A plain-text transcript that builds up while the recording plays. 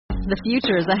The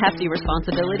future is a hefty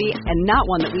responsibility and not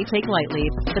one that we take lightly.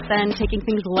 But then, taking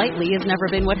things lightly has never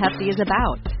been what Hefty is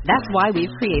about. That's why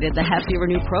we've created the Hefty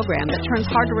Renew program that turns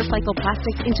hard-to-recycle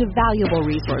plastics into valuable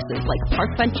resources like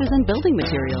park benches and building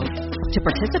materials. To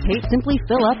participate, simply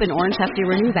fill up an orange Hefty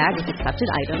Renew bag with accepted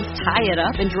items, tie it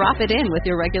up, and drop it in with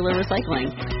your regular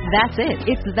recycling. That's it.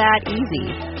 It's that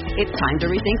easy. It's time to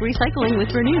rethink recycling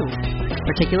with Renew.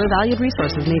 Particular valued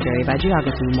resources may vary by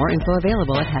geography. More info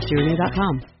available at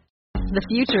heftyrenew.com. The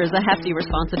future is a hefty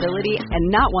responsibility and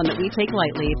not one that we take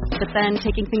lightly. But then,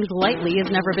 taking things lightly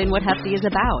has never been what Hefty is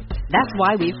about. That's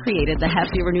why we've created the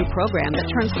Hefty Renew program that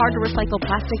turns hard-to-recycle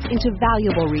plastics into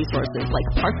valuable resources like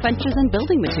park benches and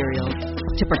building materials.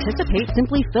 To participate,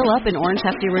 simply fill up an orange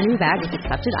Hefty Renew bag with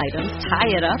accepted items,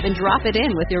 tie it up, and drop it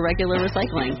in with your regular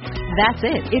recycling. That's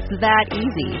it. It's that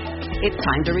easy. It's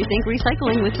time to rethink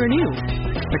recycling with Renew.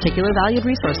 Particular valued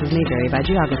resources may vary by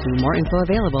geography. More info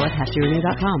available at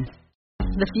heftyrenew.com.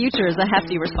 The future is a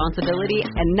hefty responsibility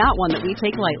and not one that we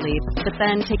take lightly. But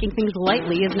then, taking things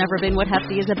lightly has never been what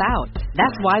Hefty is about.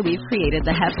 That's why we've created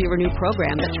the Hefty Renew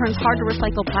program that turns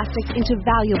hard-to-recycle plastics into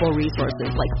valuable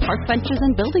resources like park benches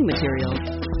and building materials.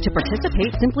 To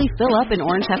participate, simply fill up an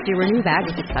orange Hefty Renew bag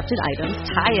with accepted items,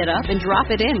 tie it up, and drop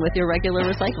it in with your regular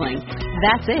recycling.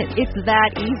 That's it. It's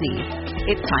that easy.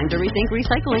 It's time to rethink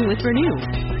recycling with Renew.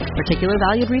 Particular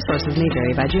valued resources may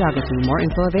vary by geography. More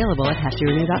info available at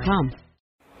heftyrenew.com.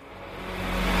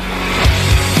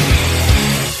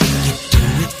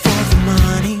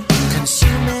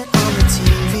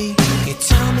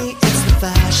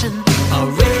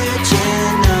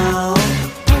 Original,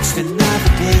 post another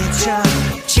picture,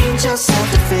 change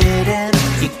yourself to fit in.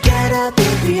 You get a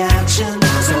big reaction,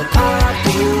 so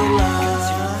popular.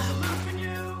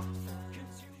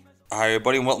 Hi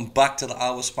everybody and welcome back to the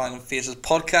Our Smiling Faces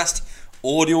podcast.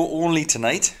 Audio only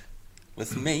tonight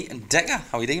with me and Decker.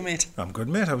 How are you doing, mate? I'm good,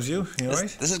 mate. How's you? You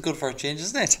alright? This is good for a change,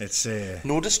 isn't it? It's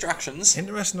no distractions.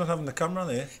 interesting not having the camera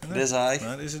there. It is, aye.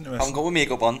 That is interesting. Haven't got my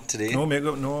makeup on today. No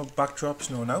makeup, no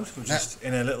backdrops, no out. We're just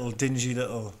in a little dingy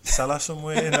little cellar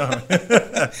somewhere, you know.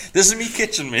 This is me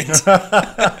kitchen, mate.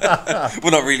 Well,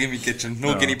 not really me kitchen.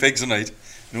 No guinea pigs tonight.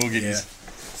 No guineas. Yeah.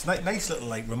 It's a nice little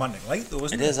like romantic light though,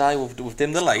 isn't it? It is, aye. We've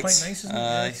dimmed the lights. Quite nice, isn't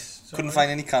it? Couldn't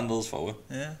find any candles for it.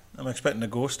 Yeah, I'm expecting a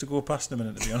ghost to go past in a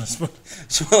minute, to be honest. But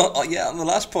So, on the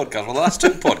last podcast, the last two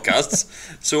podcasts,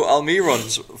 so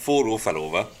Almiron's photo fell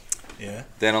over. Yeah.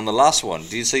 Then on the last one,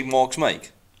 do you see Mark's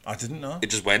mic? I didn't know. It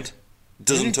just went.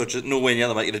 Doesn't touch it. Nowhere near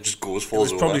the mic. It just goes, falls I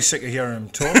was over. probably sick of hearing him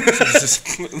talk. So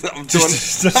it's I'm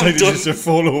just done. I'm decided done. just to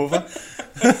fall over.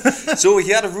 So he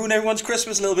had to ruin everyone's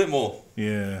Christmas a little bit more.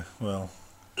 Yeah, well,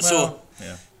 So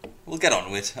yeah. we'll get on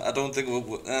with it. I don't think we'll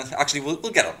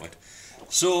get on with it.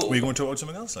 So Were you going to talk about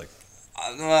something else, like?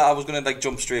 I was going to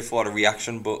jump straight for a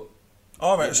reaction, but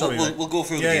Oh, right, sorry. we'll go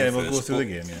through the game Yeah, first. we'll go through the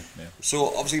game, yeah. So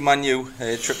obviously Man U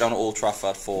trip down to Old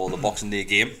Trafford for the Boxing Day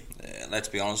game. Let's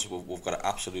be honest, we've got an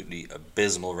absolutely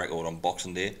abysmal record on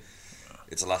Boxing Day.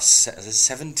 It's the last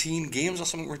 17 games or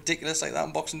something ridiculous like that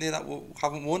on Boxing Day that we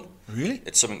haven't won. Really?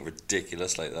 It's something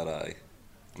ridiculous like that.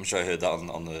 I'm sure I heard that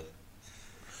on the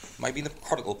might be the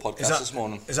Chronicle podcast this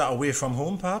morning. Is that away from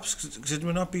home, perhaps? Did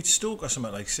we not beat Stoke or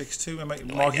something like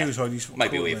 6-2? Mark Hughes might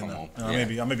be away from home. I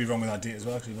may be wrong with that date as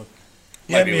well, actually. But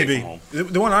Might be away from home.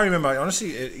 The one I remember,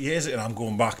 honestly, years ago, I'm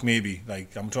going back maybe,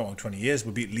 like I'm talking 20 years,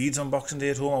 we beat Leeds on Boxing Day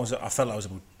at home. I felt I was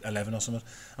about 11 or something.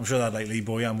 I'm sure that like Lee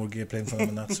Boyan would get playing for them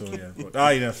and that, so yeah. But,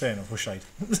 fair enough, we're shite.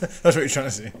 That's what you're trying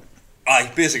to say.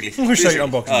 Aye, basically. We're shite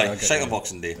on Boxing Day. Aye, shite on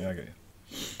Boxing Day. Yeah, I get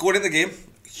you. Going into the game,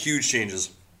 huge changes.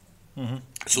 Mm-hmm.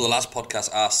 So the last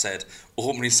podcast I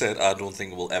openly said, I don't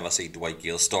think we'll ever see Dwight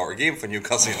Gale start a game for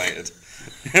Newcastle United.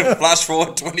 Flash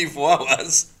forward 24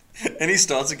 hours, and he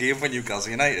starts a game for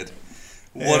Newcastle United.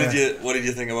 What did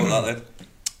you think about that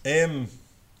then?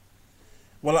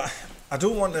 Well, I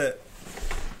don't want to,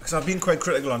 because I've been quite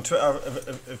critical on Twitter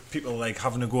of people like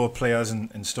having to go at players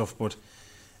and stuff. But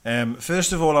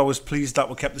first of all, I was pleased that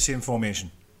we kept the same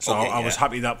formation. So I was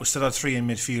happy that we still had three in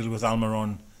midfield with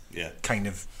Almiron. Yeah. Kind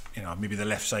of, maybe the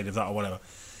left side of that or whatever.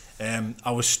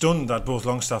 I was stunned that both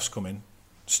Longstaffs come in.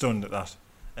 Stunned at that.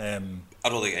 I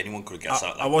don't think anyone could have guessed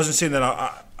that. I wasn't saying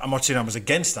that. I'm not saying I was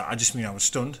against that. I just mean I was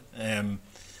stunned.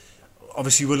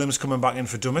 Obviously, Williams coming back in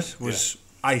for Dummett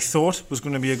I thought was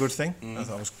going to be a good thing.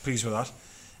 I was pleased with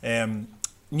that.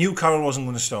 New Carroll wasn't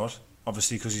going to start,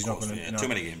 obviously, because he's not going to. Too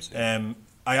many games.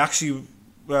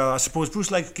 I suppose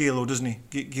Bruce likes Gale though, doesn't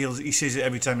he? Gale, he says it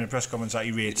every time in a press conference that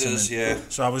he rates him. Yeah.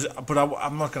 So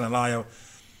I'm not going to lie.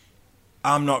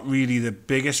 I'm not really the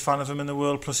biggest fan of him in the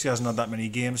world. Plus, he hasn't had that many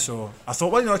games. So I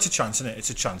thought, it's a chance, isn't it? It's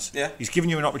a chance. Yeah. He's giving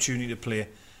you an opportunity to play.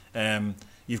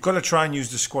 you've got to try and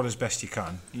use the squad as best you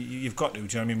can. You've got to. Do you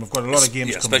know what I mean? We've got a lot of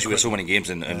games, especially with so many games,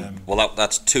 and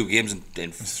that's 2 games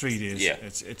in 3 days. Yeah,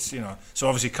 it's So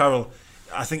obviously, Carroll,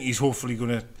 I think he's hopefully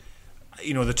going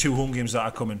to, the 2 home games that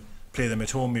are coming, play them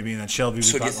at home maybe, and then Shelby.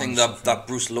 So do you think that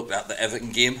Bruce looked at the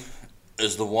Everton game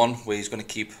as the one where he's going to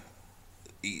keep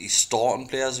his starting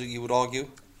players? You would argue.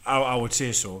 I would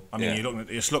say so. I mean,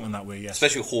 you're looking that way, yes.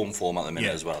 Especially home form at the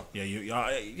minute as well.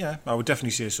 Yeah, I would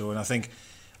definitely say so. And I think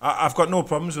I've got no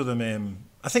problems with him.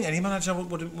 I think any manager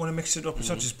would want to mix it up. It's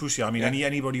not just Brucey. I mean,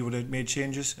 anybody would have made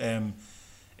changes. And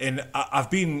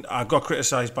I got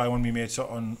criticised by one of my mates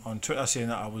on Twitter saying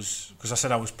that because I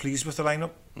said I was pleased with the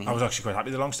lineup. I was actually quite happy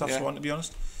with the Longstaff squad, to be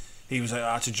honest. He was like,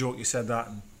 that's a joke, you said that,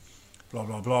 and blah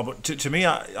blah blah. But to me,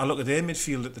 I look at their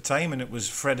midfield at the time, and it was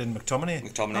Fred and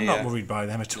McTominay. I'm not worried by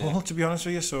them at all, to be honest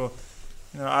with you. So,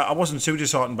 I wasn't too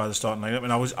disheartened by the starting lineup,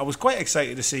 and I was quite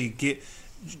excited to see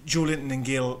Joe Linton and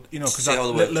Gale, because that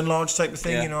little and large type of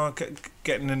thing,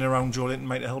 getting in and around Joe Linton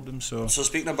might have helped him. So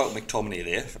speaking about McTominay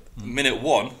there, minute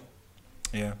 1,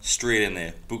 straight in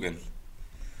there, booking.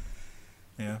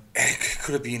 Yeah, it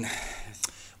could have been.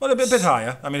 Well, a bit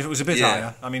higher. I mean, if it was a bit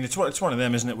higher, I mean, it's one of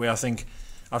them, isn't it? Where I think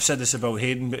I've said this about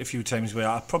Hayden a few times, where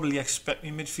I probably expect my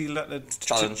midfielder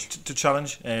to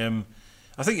challenge.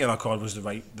 I think yellow card was the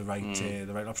right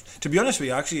option. To be honest with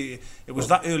you, actually, it was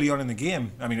that early on in the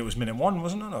game. I mean, it was minute 1,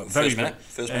 wasn't it? No, first minute.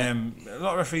 A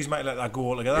lot of referees might let that go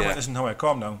altogether. Listen, how I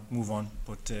calm down, move on.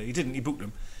 But he didn't. He booked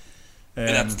him.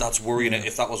 And that's worrying.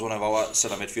 If that was one of our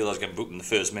centre midfielders getting booked in the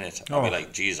first minute, I'd be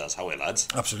like, Jesus, how are lads?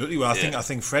 Absolutely. Well, I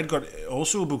think Fred got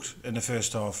also booked in the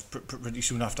first half pretty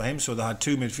soon after him. So they had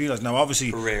 2 midfielders. Now,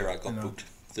 obviously, Pereira got booked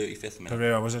 35th minute.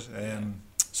 Pereira, was it?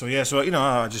 So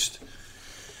I just.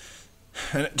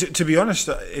 And to be honest,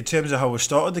 in terms of how we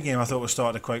started the game, I thought we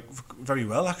started quite very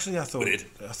well. Actually, I thought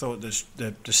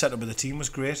the setup of the team was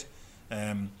great.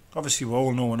 Obviously, we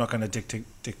all know we're not going to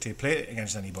dictate play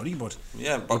against anybody, but we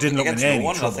didn't look in any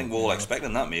trouble. I think we're all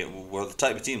expecting that, mate. We're the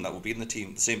type of team that will be in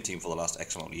the same team for the last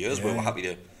X amount of years. We're happy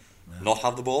to not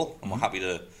have the ball, and we're happy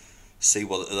to see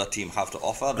what the other team have to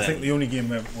offer. I think the only game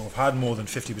where we've had more than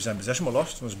 50% possession we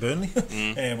lost was Burnley.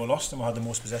 We lost and we had the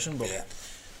most possession, but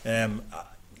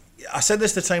I said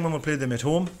this the time when we played them at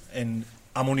home, and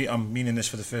I'm meaning this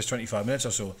for the first 25 minutes or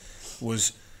so,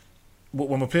 was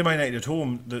when we play Man United at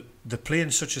home, they're playing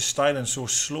such a style and so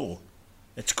slow.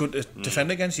 It's good to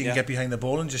defend against. You can get behind the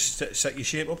ball and just set your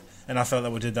shape up, and I felt that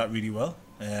we did that really well.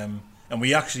 And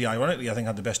we actually, ironically, I think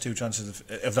had the best 2 chances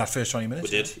of that first 20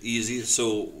 minutes. We did, easy.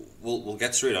 So we'll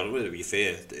get straight on with it. To be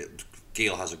fair,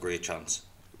 Gale has a great chance.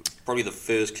 Probably the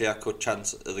first clear-cut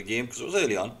chance of the game, because it was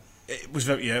early on. It was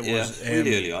very, it was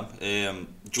really early on.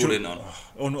 Joe Linton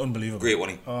on, unbelievable, great,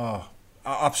 wasn't he?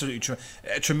 Absolutely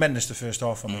tremendous the first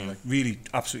half. I mean, like really,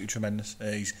 absolutely tremendous.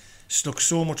 He's stuck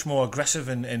so much more aggressive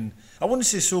and I wouldn't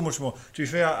say so much more. To be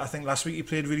fair, I think last week he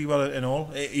played really well in all,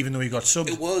 even though he got subbed.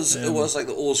 It was like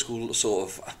the old school sort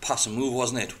of pass and move,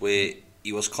 wasn't it? Where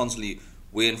he was constantly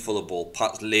waiting for the ball,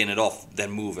 laying it off,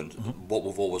 then moving. What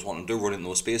we've always wanted to do, running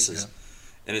those spaces. Yeah.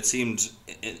 And it seemed,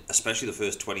 especially the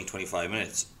first 20-25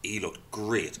 minutes, he looked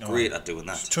great at doing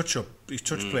that. His touch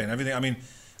play and everything. I mean,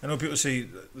 I know people say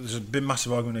there's a big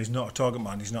massive argument he's not a target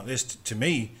man, he's not this. To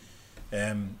me,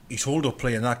 his hold-up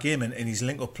play in that game and his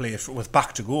link-up play with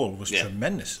back to goal was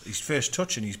tremendous. His first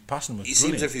touch and his passing was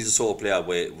brilliant. Seems if he's the sort of player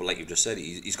where, like you've just said,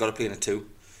 he's got to play in a 2.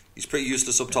 He's pretty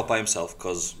useless up top by himself,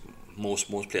 because most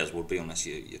players would be, unless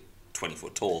you're 20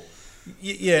 foot tall.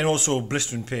 Yeah, and also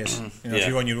blistering pace. If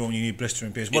you're on your own, you need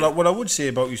blistering pace. What I would say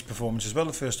about his performance as well,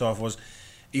 the first half, was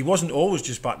he wasn't always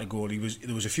just back to goal.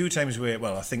 There was a few times where,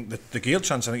 I think the Gale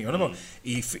chance, I think you're on about,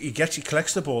 he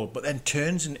collects the ball, but then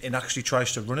turns and actually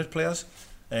tries to run at players,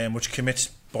 which commits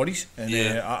bodies. And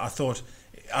I thought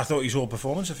his whole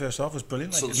performance the first half was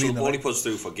brilliant. So the ball he puts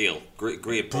through for Gale, great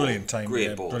ball, brilliant time,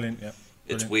 great ball, brilliant. Yeah.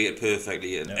 It's weighted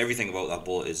perfectly, and everything about that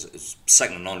ball is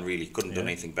second to none. Really, couldn't do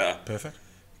anything better. Perfect.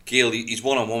 Gale, he's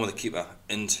 1-on-1 with the keeper,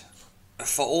 and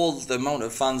for all the amount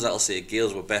of fans that'll say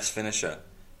Gale's our best finisher,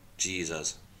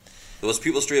 Jesus, there was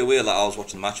people straight away that I was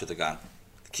watching the match with the guy.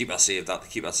 The keeper saved that.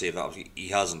 He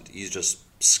hasn't. He's just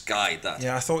skied that.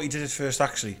 Yeah, I thought he did it first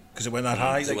actually, because it went that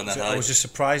high. I was just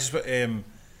surprised, but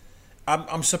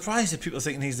I'm surprised that people are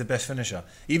thinking he's the best finisher.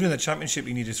 Even in the Championship,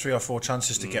 he needed 3 or 4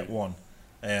 chances to get one.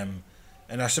 And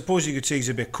I suppose you could say he's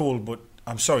a bit cold, but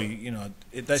I'm sorry,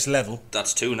 that's level.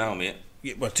 That's 2 now, mate.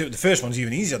 Yeah, well, the first one's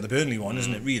even easier, the Burnley one,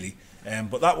 isn't it, really?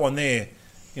 But that one there,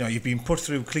 you've been put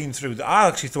through, clean through. I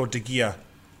actually thought De Gea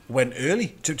went early,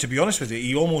 to be honest with you.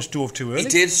 He almost dove too early. He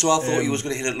did, so I thought he was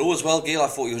going to hit it low as well, Gale. I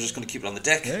thought he was just going to keep it on the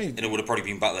deck, and it would have probably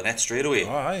been back to the net straight away.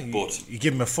 But you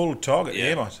give him a full target to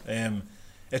aim at.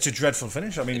 it's a dreadful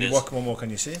finish. I mean, what more can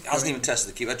you say? Hasn't even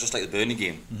tested the keeper, just like the Burnley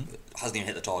game. Hasn't even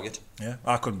hit the target. Yeah,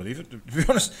 I couldn't believe it. To be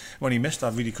honest, when he missed, I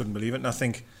really couldn't believe it. And I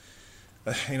think,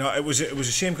 it was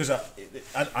a shame because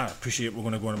I appreciate we're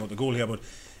going to go on about the goal here, but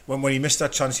when he missed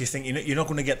that chance, you think you're not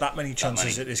going to get that many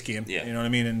chances at this game. Yeah. You know what I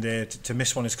mean? And to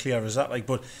miss one as clear as that,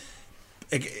 but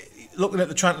looking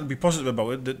at trying to be positive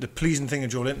about it, the pleasing thing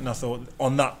of Joe Linton, I thought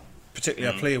on that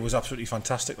particular play was absolutely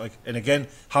fantastic. And again,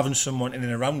 having someone in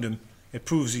and around him, it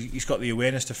proves he's got the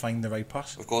awareness to find the right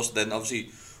pass. Of course, then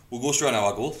obviously we'll go straight on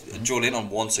our goal. Joe Linton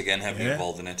once again heavily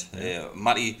involved in it.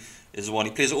 Matty is the one,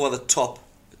 he plays it over the top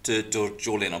to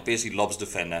Joe Linton, basically lobs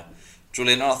defender. Joe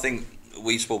Linton, I think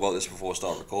we spoke about this before we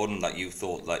started recording, that you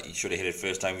thought that he should have hit it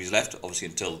first time he's left, obviously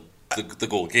until the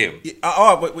goal came.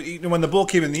 When the ball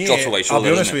came in the air, I'll be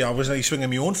honest with you, I was like swinging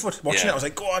my own foot watching it. I was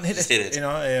like, go on, hit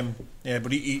it.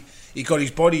 But he got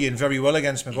his body in very well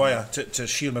against Maguire to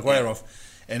shield Maguire off.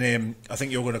 And I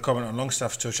think you're going to comment on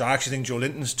Longstaff's touch. I actually think Joe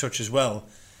Linton's touch as well.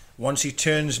 Once he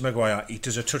turns Maguire, he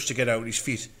does a touch to get out his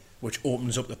feet, which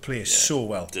opens up the place so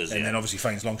well. Then obviously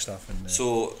finds Longstaff.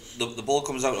 So the ball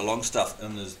comes out to Longstaff,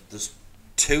 and there's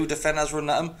two defenders running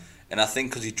at him. And I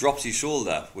think because he drops his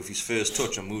shoulder with his first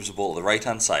touch and moves the ball to the right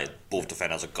hand side, both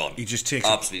defenders are gone. He just takes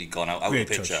absolutely gone out of the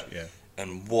picture. Touch,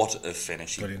 And what a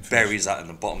finish! He Brilliant buries that in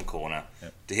the bottom corner.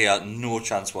 He had no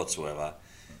chance whatsoever.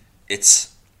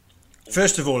 It's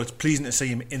first of all, it's pleasing to see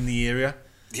him in the area.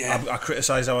 I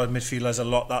criticise our midfielders a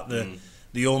lot that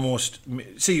the almost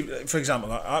see. For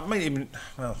example, I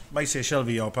might say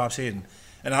Shelby or perhaps Hayden,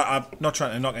 and I'm not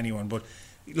trying to knock anyone, but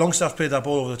Longstaff played that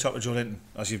ball over the top of Joe Linton,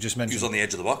 as you've just mentioned. He was on the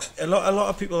edge of the box. A lot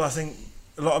of people, I think,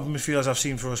 a lot of midfielders I've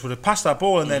seen for us would have passed that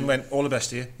ball and then went, all the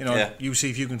best to you. You see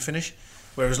if you can finish.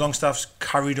 Whereas Longstaff's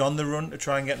carried on the run to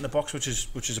try and get in the box, which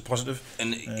is a positive.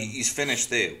 And he's finished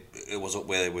there. It was up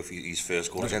there with his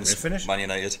first goal against Man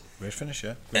United. Great finish,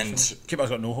 yeah. Keeper's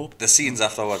got no hope. The scenes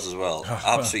afterwards as well,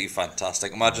 absolutely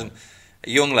fantastic. Imagine a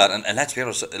young lad, and let's be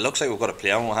honest, it looks like we've got a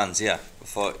player on our hands here.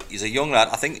 He's a young lad.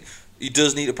 I think he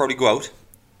does need to probably go out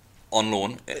on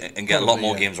loan and get a lot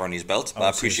more games on his belt. But I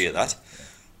appreciate that. Yeah.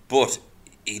 But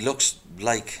he looks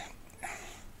like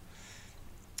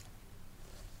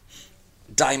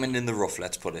diamond in the rough,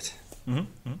 let's put it.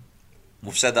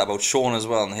 We've said that about Sean as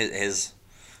well, and his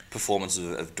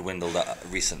performances have dwindled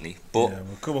recently. But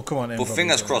we'll come on. But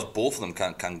fingers crossed, both of them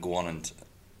can go on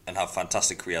and have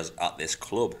fantastic careers at this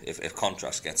club if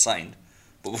contracts get signed.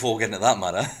 But before we get into that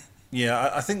matter,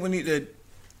 I think we need to.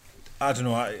 I don't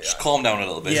know. Just calm down a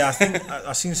little bit. Yeah, I think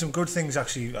I've seen some good things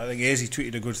actually. I think Azy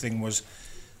tweeted a good thing was,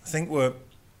 I think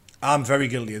I'm very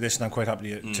guilty of this, and I'm quite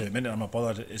happy to admit it. I'm not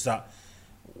bothered. Is that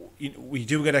we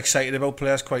do get excited about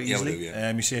players quite easily. Yeah,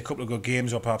 we do, you see a couple of good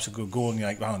games or perhaps a good goal, and you're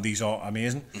like, wow, these are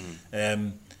amazing.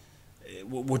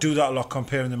 We'll do that a lot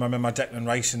comparing them. I remember Declan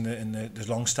Rice and the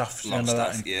Longstaff. Remember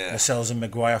that? And Lascelles and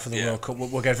Maguire for the World Cup.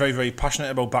 We'll get very, very passionate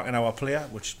about backing our player,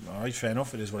 which, all right, fair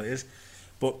enough, it is what it is.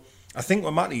 But I think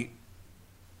with Matty,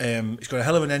 he's got a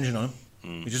hell of an engine on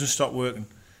him. He doesn't stop working.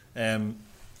 And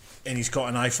he's got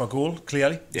an eye for goal,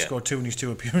 clearly. He scored 2 in his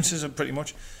 2 appearances, pretty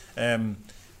much.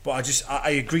 But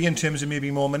I agree in terms of maybe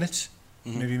more minutes.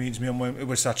 Maybe means me on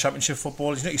with that championship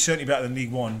football. He's certainly better than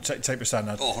League One type of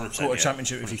standard. 100%, go to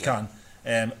championship 100%. If he can.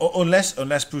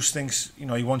 Unless Bruce thinks he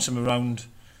wants him around,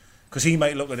 because he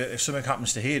might look at it if something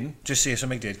happens to Hayden. Just say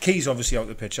something did. Key's obviously out of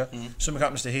the picture. Something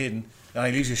happens to Hayden, and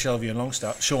he leaves you Shelby and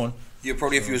Longstaff. Sean. You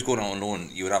probably, if he was going on loan,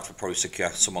 you would have to probably secure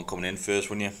someone coming in first,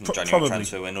 wouldn't you? January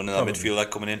transfer window, that midfielder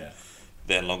coming in. Yeah.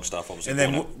 Then Longstaff obviously. And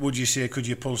then would you say, could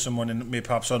you pull someone in, maybe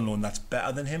perhaps on loan that's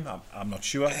better than him? I'm not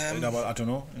sure. I don't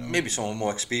know. Maybe someone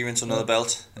more experience under the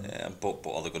belt. But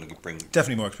are they going to bring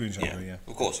definitely more experience?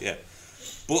 Of course, yeah.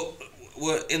 But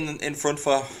we're in front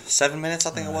for 7 minutes.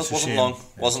 I think it was. Wasn't long.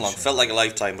 Felt like a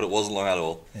lifetime, but it wasn't long at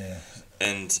all. Yeah.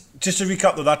 And just to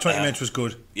recap, though, that 20 minutes was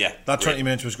good. Yeah, that 20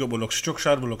 minutes was good. We looked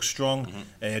structured. We looked strong.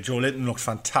 Joe Linton looked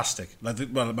fantastic.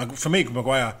 For me,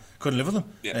 Maguire couldn't live with him.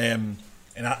 Yeah.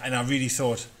 And I really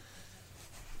thought,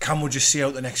 can we just see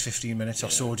out the next 15 minutes or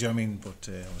so? Do you know what I mean? But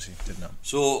obviously didn't happen.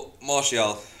 So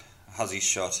Martial has his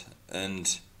shot,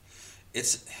 and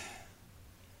it's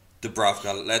the brav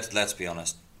guy. Let's be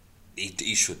honest,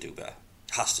 he should do better.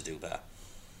 Has to do better.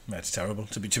 It's terrible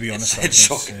to be honest. It's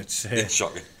shocking. It's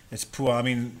shocking. It's poor. I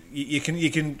mean, you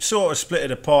can sort of split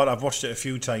it apart. I've watched it a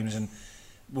few times, and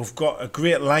we've got a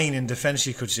great line in defence,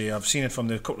 you could say. I've seen it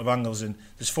from a couple of angles, and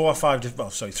there's 3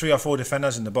 or 4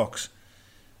 defenders in the box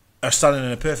are standing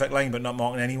in a perfect line but not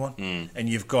marking anyone. And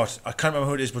you've got, I can't remember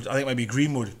who it is, but I think it might be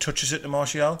Greenwood, touches it to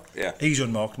Martial. Yeah. He's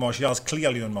unmarked. Martial's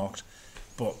clearly unmarked.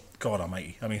 But God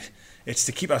almighty, I mean, it's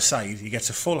the keeper's side. He gets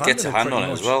a full hand. Gets a hand on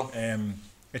it as well.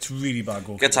 It's really bad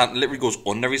goalkeeping. Gets hand, literally goes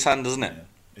under his hand, doesn't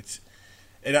it?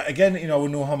 Yeah. Again, we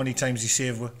know how many times he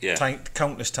saved with, Yeah.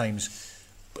 countless times.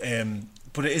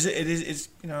 But it's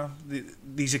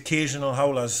these occasional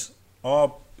howlers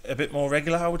are a bit more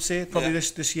regular, I would say, probably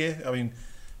this year. I mean,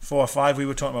 4 or 5 we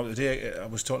were talking about today. I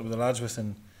was talking with the lads with,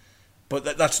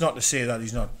 but that's not to say that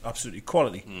he's not absolutely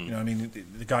quality. You know, I mean,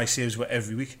 the guy saves with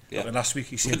every week. Yeah. Like last week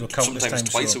he saved with countless Sometimes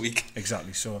times. twice a week.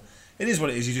 Exactly. So it is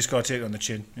what it is. You just got to take it on the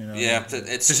chin. You know, Yeah,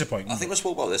 it's disappointing. I think we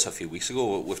spoke about this a few weeks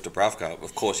ago with Dubravka.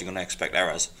 Of course, you're going to expect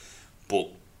errors, but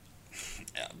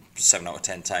 7 out of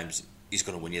 10 times he's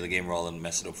going to win you the game rather than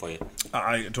mess it up for you.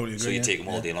 I totally agree. So you take him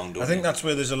all day long, don't I think you? that's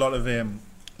where there's a lot of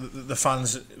the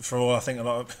fans. For all, I think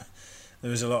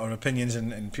there's a lot of opinions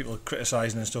and people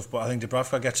criticising and stuff. But I think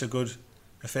Dubravka gets a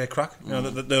fair crack. You know,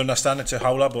 they understand it's a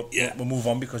howler, but we'll move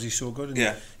on because he's so good.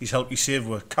 And he's helped you save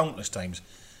with countless times.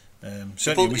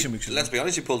 Certainly, let's be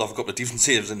honest, he pulled off a couple of decent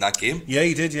saves in that game. Yeah,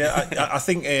 he did. Yeah, I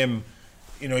think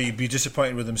he'd be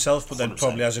disappointed with himself, but then 100%.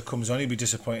 Probably as it comes on, he'd be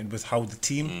disappointed with how the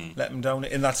team let him down.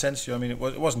 In that sense, I mean, it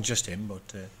wasn't just him, but.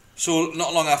 So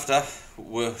not long after,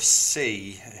 we'll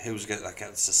see who's gets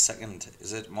the second.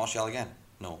 Is it Martial again?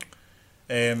 No.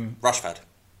 Rashford.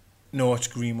 No, it's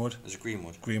Greenwood. Is it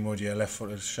Greenwood? Greenwood, yeah,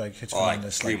 left-footed strike hits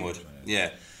Fernandes. Greenwood,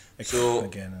 yeah. So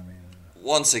again, I mean,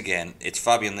 once again, it's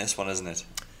Fabian this one, isn't it?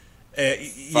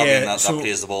 Fabian that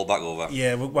plays the ball back over.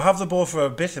 Yeah, we'll have the ball for a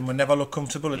bit and we'll never look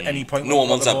comfortable at any point. No one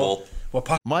wants that ball.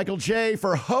 Michael J.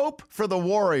 for Hope for the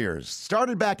Warriors.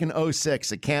 Started back in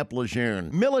 06 at Camp Lejeune.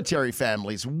 Military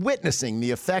families witnessing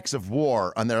the effects of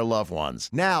war on their loved ones.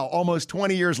 Now, almost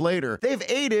 20 years later, they've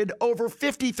aided over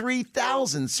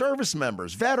 53,000 service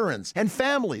members, veterans, and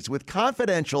families with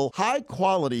confidential,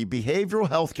 high-quality behavioral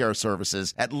health care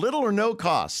services at little or no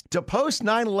cost to post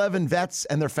 9/11 vets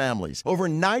and their families. Over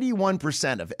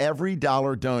 91% of every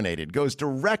dollar donated goes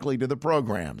directly to the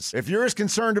programs. If you're as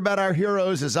concerned about our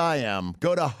heroes as I am,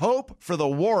 go to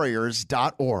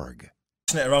hopeforthewarriors.org.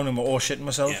 Around him, we're all shitting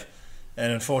myself,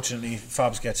 and unfortunately,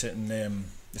 Fabs gets it, and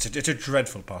it's a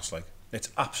dreadful pass. Like, it's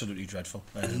absolutely dreadful.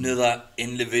 Another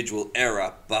individual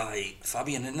error by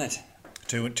Fabian, isn't it?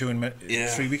 2 in 3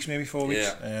 weeks, maybe 4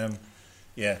 weeks.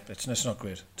 It's not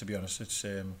great, to be honest. It's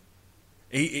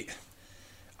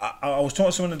I was talking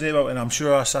to someone today about, and I'm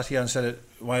sure I sat here and said it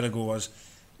a while ago, was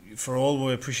for all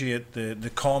we appreciate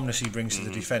the calmness he brings to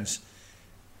the defence.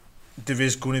 There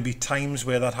is going to be times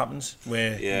where that happens,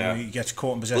 where he gets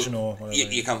caught in possession or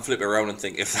whatever. You can flip it around and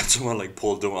think, if that's someone like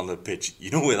Paul Dunn on the pitch, you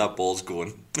know where that ball's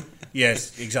going.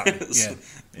 Yes, exactly.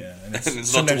 Yeah. And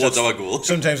it's not towards our goal.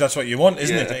 Sometimes that's what you want,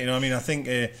 isn't it? You know, I mean, I think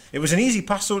it was an easy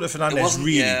pass though to Fernandes.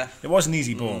 It was an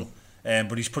easy ball,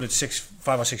 but he's put it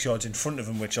 5 or 6 yards in front of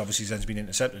him, which obviously then's been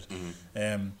intercepted.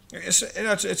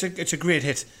 It's a great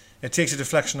hit. It takes a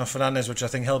deflection off Fernandes, which I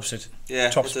think helps it. Yeah,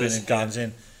 top spin and gardens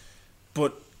in,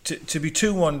 but. To be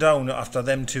 2-1 down after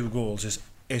them 2 goals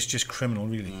is just criminal,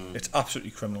 really. It's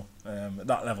absolutely criminal at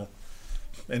that level.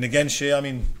 And again, Shea, I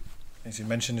mean, as you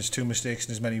mentioned, there's 2 mistakes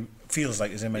in as many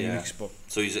weeks. But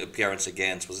so his appearance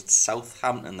against, was it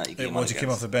Southampton that he came on against? He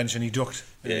came off the bench and he ducked.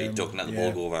 Yeah, he ducked and let the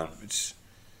ball go around. It's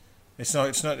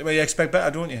not. Well, you expect better,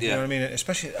 don't you? Yeah. You know what I mean?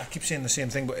 Especially, I keep saying the same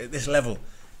thing, but at this level,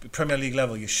 Premier League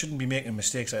level, you shouldn't be making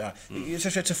mistakes like that.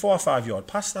 It's a 4 or 5 yard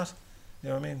pass that. You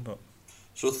know what I mean? But.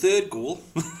 So third goal,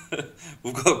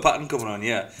 we've got a pattern coming on,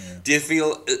 yeah. Do you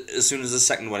feel as soon as the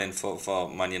second went in for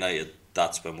Man United,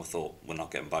 that's when we thought we're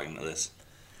not getting back into this?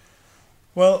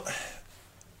 Well,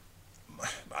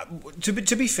 to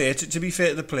be fair to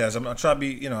the players, I'm trying to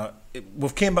be,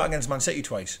 we've came back against Man City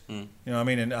twice. You know what I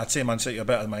mean? And I'd say Man City are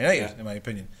better than Man United, in my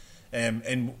opinion.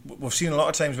 And we've seen a lot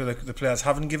of times where the players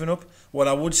haven't given up. What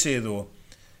I would say though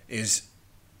is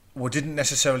we didn't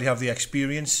necessarily have the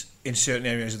experience in certain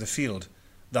areas of the field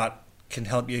that can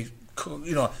help you,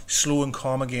 slow and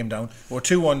calm a game down. We're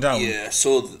 2-1 down. Yeah,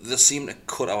 so they seemed to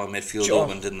cut our midfield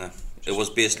open, didn't they? It was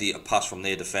basically a pass from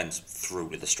their defence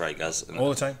through to the strikers. All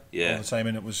the time. Yeah. All the time,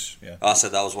 and it was, I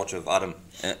said I was watching with Adam,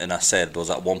 and I said there was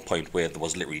at one point where there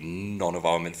was literally none of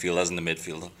our midfielders in the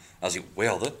midfield. I was like,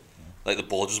 where are they? Like the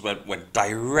ball just went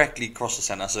directly across the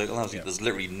centre circle. I was like, there's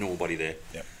literally nobody there.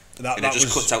 Yeah. And it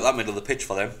just cuts out that middle of the pitch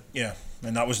for them. Yeah,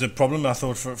 and that was the problem, I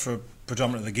thought, for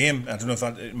predominantly the game. I don't know if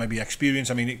it might be experience.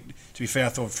 I mean, to be fair, I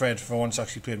thought Fred, for once,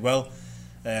 actually played well.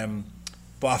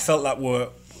 But I felt that we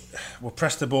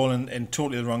pressed the ball in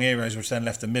totally the wrong areas, which then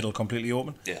left the middle completely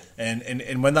open. Yeah.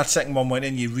 And when that second one went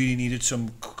in, you really needed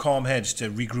some calm heads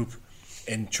to regroup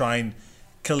and try and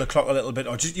kill the clock a little bit,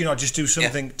 or just do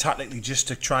something tactically just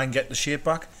to try and get the shape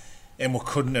back. And we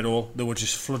couldn't at all. They were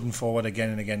just flooding forward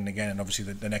again and again and again, and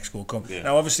obviously the next goal come. Yeah.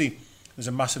 Now, obviously, there's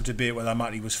a massive debate whether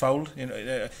Matty was fouled. You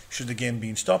know, should the game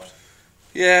been stopped?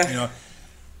 Yeah. You know,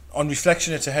 on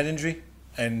reflection, it's a head injury,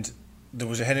 and there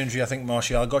was a head injury I think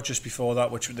Martial got just before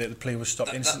that, which the play was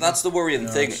stopped instantly. That's the worrying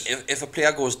thing. If a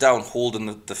player goes down holding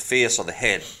the face or the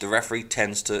head, the referee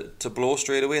tends to blow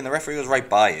straight away, and the referee was right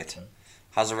by it.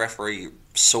 Has a referee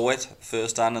saw it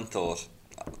firsthand and thought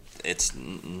it's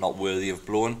not worthy of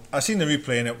blowing? I seen the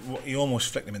replay and he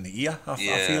almost flicked him in the ear. I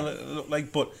feel it looked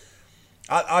like, but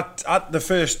at the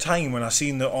first time when I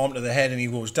seen the arm to the head and he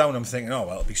goes down, I'm thinking, oh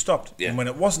well, it'll be stopped. Yeah. And when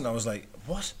it wasn't, I was like,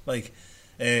 what? Like,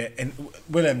 and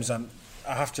Williams, I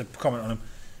have to comment on him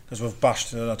because we've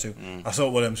bashed the other two. I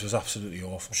thought Williams was absolutely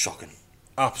awful. Shocking.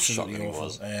 Absolutely Shocking awful.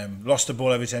 he was. Lost the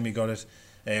ball every time he got it.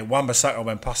 Wan-Bissaka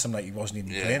went past him like he wasn't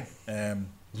even playing.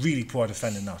 Really poor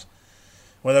defending that.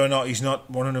 Whether or not he's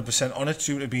not 100% on it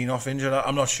due to being off injured,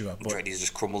 I'm not sure. But He's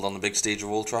just crumbled on the big stage of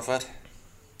Old Trafford.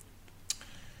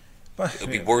 But It'll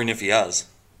be worrying if he has.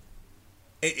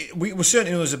 We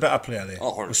certainly know there's a better player there.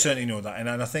 Oh, 100%. We certainly know that. And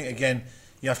I think, again,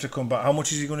 you have to come back. How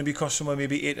much is he going to be cost? Somewhere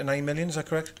maybe 8 to 9 million, is that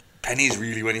correct? Pennies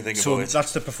really when you think So about it.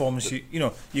 that's the performance. You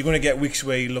know, you're going to get weeks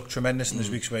where he look tremendous and there's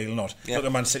weeks where he'll not. Yeah. Look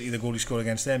at Man City, the goal he scored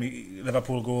against them,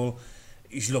 Liverpool goal.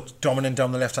 He's looked dominant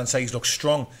down the left-hand side. He's looked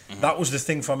strong. That was the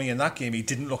thing for me in that game. He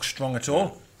didn't look strong at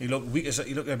all. He looked weak.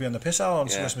 He looked like be on the piss out on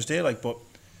Christmas Day. Like, but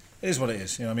it is what it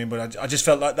is. You know what I mean? But I just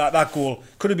felt like that goal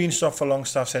could have been stopped for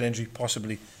Longstaff's head injury,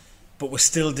 possibly, but we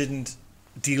still didn't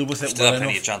deal with it Still well had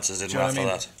plenty enough. of chances, didn't Do we, you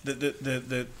know after what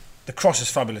I mean? The cross is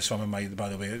fabulous from him, by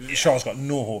the way. Shaw's got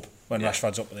no hope when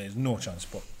Rashford's up there. There's no chance.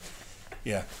 But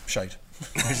yeah, shite.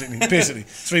 basically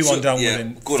 3-1 down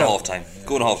within. Going to half time.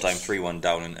 Going to half time, 3-1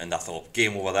 down, and I thought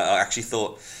game over. That I actually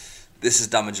thought this is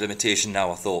damage limitation now.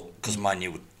 I thought because Man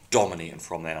U were dominating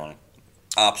from then on,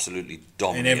 absolutely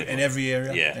dominating in every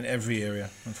area. Yeah, in every area,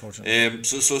 unfortunately.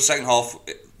 So second half,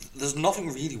 there's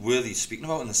nothing really worthy speaking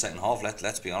about in the second half.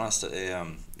 Let's be honest.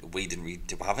 We did we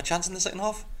have a chance in the second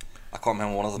half? I can't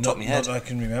remember one off the top of my head. Not that I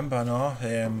can remember.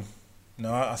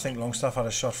 No, I think Longstaff had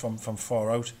a shot from far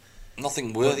out.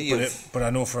 Nothing worthy but I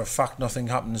know for a fact nothing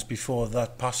happens before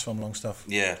that pass from Longstaff.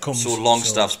 Yeah, comes. so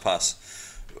Longstaff's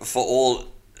pass. For all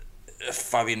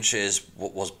Fabian Schär's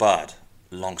was bad,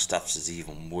 Longstaff's is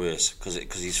even worse because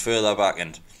he's further back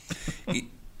and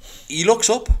he looks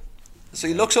up. So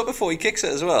he looks up before he kicks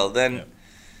it as well. Then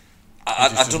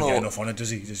I don't know. Get enough on it, does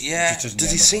he? Does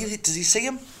he see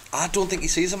him? I don't think he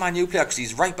sees a Man U player because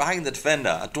he's right behind the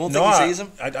defender. I don't think he sees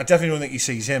him. I definitely don't think he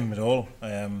sees him at all.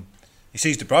 He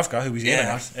sees Dubravka, who he's aiming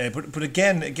at. But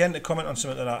again, to comment on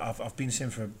something that I've been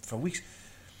saying for weeks,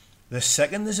 the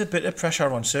second there's a bit of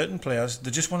pressure on certain players, they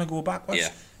just want to go backwards.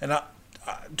 Yeah. And I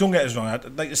don't get us wrong,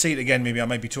 I'd like to see it again, maybe I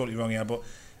might be totally wrong here, but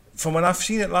from when I've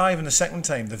seen it live and the second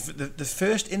time, the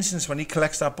first instance when he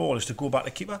collects that ball is to go back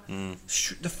to keeper.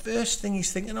 The first thing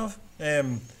he's thinking of.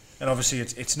 And obviously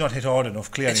it's not hit hard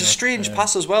enough, clearly. It's a strange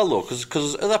pass as well, though,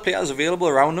 because other players available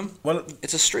around him. Well,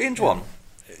 it's a strange one.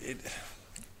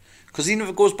 Because even if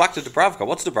it goes back to Dubravka,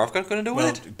 what's Dubravka going to do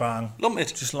with it? Bang. Lump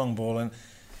it. Just long ball. And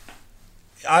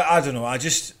I don't know,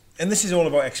 and this is all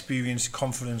about experience,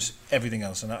 confidence, everything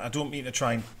else. And I don't mean to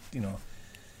try and,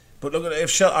 but look,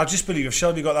 I just believe if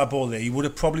Shelby got that ball there, he would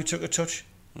have probably took a touch,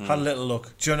 had a little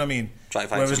look. Do you know what I mean?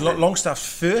 Whereas Longstaff's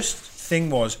first thing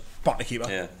was back to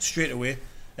keeper, straight away,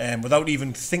 without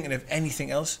even thinking of anything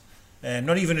else.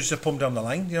 Not even just a pump down the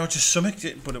line, just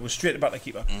something, but it was straight back to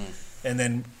keeper. And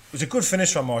then it was a good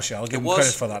finish from Martial. I'll give him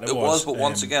credit for that. It was, but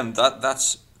once again,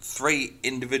 that's 3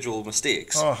 individual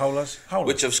mistakes. Oh, howlers.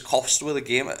 Which have cost with the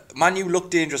game. Man U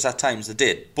looked dangerous at times, they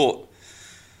did, but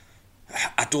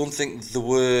I don't think they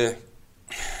were.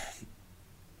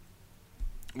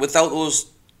 Without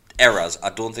those errors, I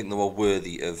don't think they were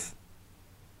worthy of.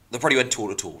 They probably went toe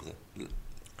to toe with it.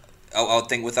 I would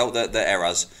think without the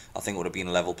errors, I think it would have been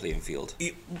a level playing field.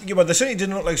 Yeah, but they certainly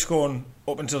didn't look like scoring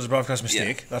up until Dubravka's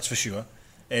mistake. That's for sure.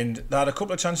 And they had a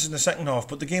couple of chances in the second half,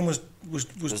 but the game was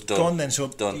gone then, so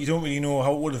you don't really know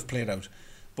how it would have played out.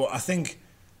 But I think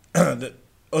that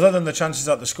other than the chances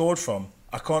that they scored from,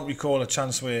 I can't recall a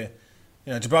chance where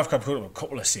Dubravka put up a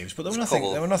couple of saves, but they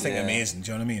were nothing amazing.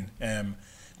 Do you know what I mean?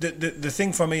 The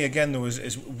thing for me again though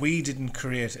is we didn't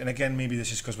create, and again maybe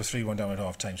this is because we're 3-1 down at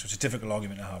half time, so it's a difficult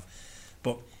argument to have.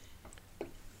 But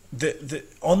the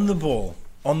on the ball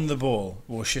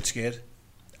we were shit scared.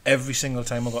 Every single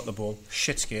time I got the ball,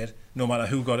 shit scared, no matter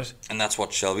who got it. And that's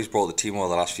what Shelby's brought the team over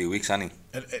the last few weeks, hasn't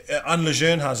he? And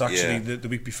Lejeune has actually the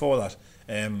week before that.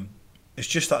 It's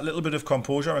just that little bit of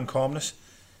composure and calmness,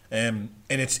 and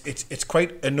it's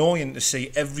quite annoying to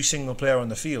see every single player on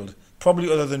the field.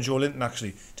 Probably other than Joe Linton,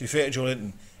 actually. To be fair to Joe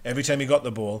Linton, every time he got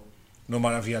the ball, no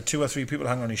matter if he had 2 or 3 people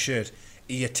hanging on his shirt,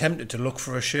 he attempted to look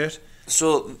for a shirt.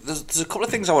 So there's a couple of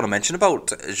things I want to mention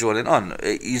about Joe Linton.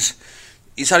 He's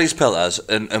had his pelters,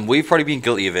 and we've probably been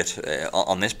guilty of it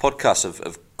on this podcast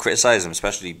of criticising him,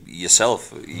 especially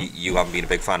yourself. You haven't been a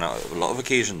big fan on a lot of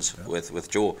occasions with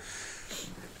Joe.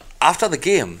 After the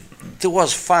game, there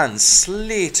was fans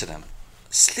slating him,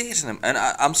 and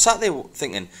I'm sat there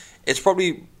thinking it's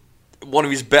probably one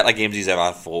of his better games he's ever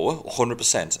had for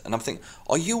 100%. And I'm thinking,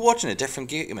 are you watching a different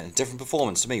game and a different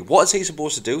performance to me? What is he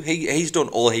supposed to do? He's done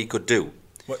all he could do.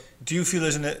 What do you feel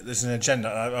there's an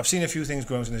agenda? I've seen a few things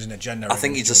going on. There's an agenda. I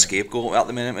think he's a scapegoat at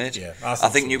the minute, mate. Yeah, I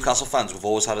think Newcastle fans have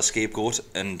always had a scapegoat,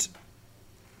 and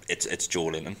it's Joe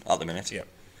Linton at the minute. Yeah,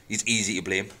 he's easy to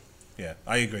blame. Yeah,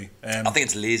 I agree. I think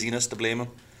it's laziness to blame him.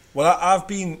 Well, I've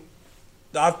been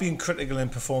critical in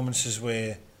performances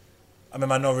where I'm in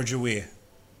my Norwich away.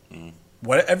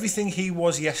 Where everything he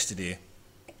was yesterday,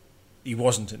 he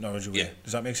wasn't at Norwich away. Yeah.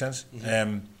 Does that make sense?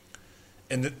 I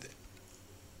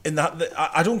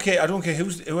don't care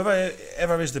whoever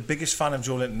ever is the biggest fan of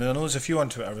Joe Linton, and I know there's a few on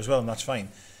Twitter as well, and that's fine.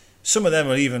 Some of them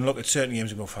will even look at certain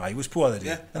games and go, he was poor that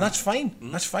day. And that's fine.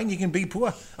 That's fine, you can be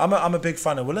poor. I'm a big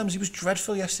fan of Williams. He was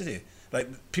dreadful yesterday. Like,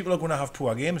 people are going to have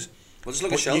poor games. Well, just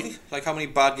look at Shelby. Like, how many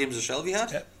bad games has Shelby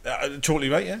had? Totally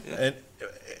right, yeah.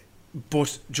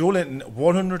 But Joe Linton,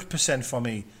 100% for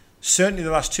me, certainly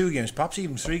the last 2 games, perhaps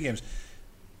even 3 games,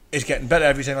 is getting better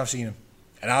every time I've seen him.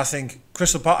 And I think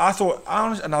Crystal Palace,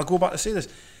 and I'll go back to say this,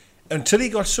 until he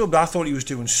got subbed, I thought he was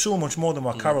doing so much more than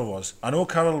what Carroll was. I know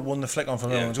Carroll won the flick on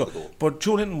from everyone's goal, but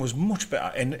Joe Linton was much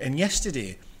better. And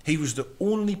yesterday, he was the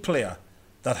only player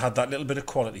that had that little bit of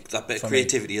quality. That bit of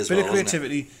creativity as well. Bit of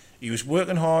creativity. He was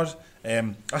working hard.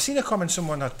 I seen a comment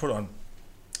someone had put on,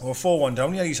 4-1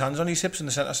 down, he had his hands on his hips in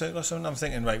the centre circle or something. I'm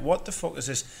thinking, right, what the fuck is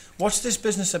this? What's this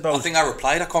business about? I think I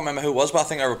replied, I can't remember who it was, but I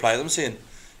think I replied them saying,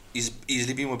 he's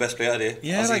easily been my best player today.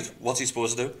 Yeah, what's he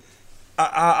supposed to do?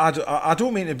 I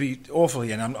don't mean to be awful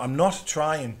here, and I'm not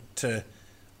trying to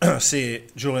say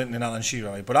Joe Linton and Alan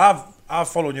Shearer, but I've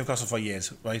followed Newcastle for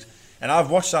years, right? And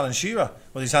I've watched Alan Shearer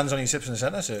with his hands on his hips in the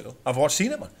centre circle. I've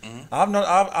seen it, man.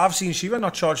 I've seen Shearer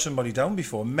not charge somebody down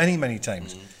before many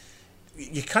times.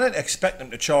 You cannot expect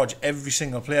him to charge every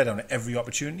single player down at every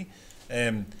opportunity.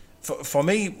 For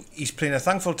me, he's playing a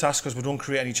thankful task because we don't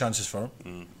create any chances for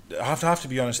him. I have to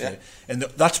be honest there, and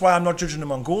that's why I'm not judging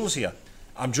him on goals here.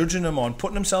 I'm judging him on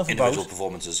putting himself individual about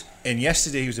performances. And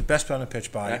yesterday he was the best player on the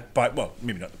pitch by well,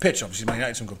 maybe not the pitch. Obviously, Man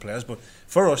United some good players, but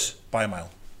for us, by a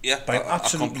mile. Yeah, by an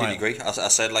absolute I completely mile. agree.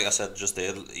 I said just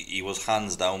there, he was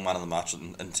hands down man of the match,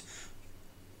 and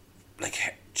like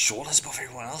shoulders above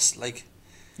everyone else. Like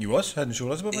he was head and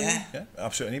shoulders above everyone. Yeah,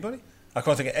 absolutely anybody. I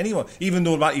can't think of anyone. Even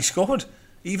though Matty scored,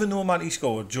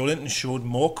 Joe Linton showed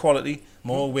more quality,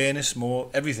 more awareness, more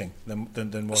everything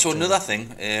than what. So another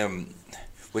thing,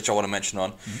 which I want to mention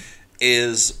on,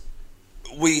 is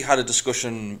we had a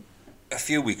discussion a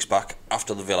few weeks back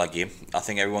after the Villa game. I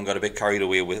think everyone got a bit carried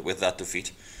away with that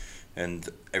defeat, and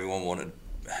everyone wanted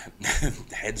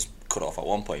heads cut off at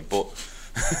one point. But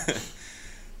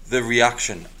the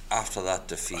reaction after that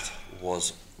defeat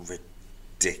was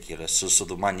ridiculous. So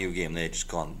the Man U game, they're just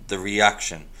gone. The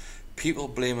reaction. People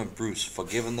blaming Bruce for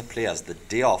giving the players the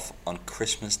day off on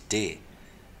Christmas Day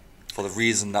for the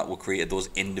reason that were created, those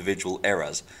individual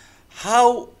errors.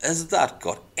 How has that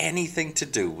got anything to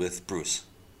do with Bruce?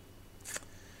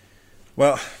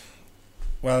 Well,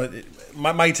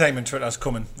 my time in Twitter's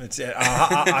coming.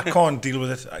 I can't deal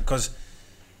with it because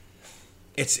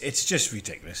it's just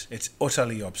ridiculous. It's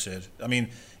utterly absurd. I mean,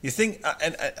 you think,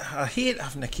 and I hate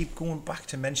having to keep going back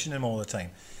to mention him all the time.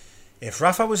 If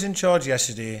Rafa was in charge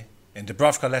yesterday and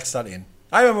Dubravka lets that in,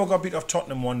 I remember we got beat off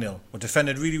Tottenham 1-0. We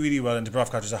defended really well and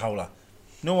Dubravka was a howler.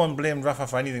 No one blamed Rafa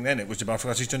for anything then. It was Dubravka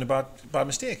because he's done a bad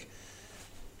mistake.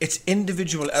 It's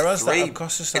individual errors that have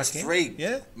cost us that game. It's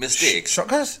 3 mistakes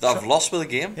that have lost with the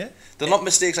game. Yeah. They're not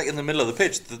mistakes like in the middle of the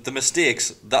pitch. The mistakes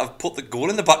that have put the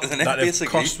goal in the back of the net,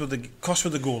 basically. Cost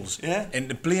with the goals. Yeah. And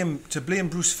to blame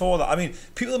Bruce for that. I mean,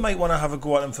 people might want to have a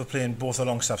go at him for playing both the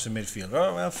long staffs in midfield.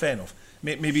 Well, fair enough.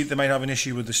 Maybe they might have an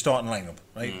issue with the starting lineup,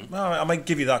 right? Well, I might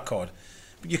give you that card.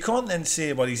 But you can't then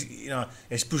say, well,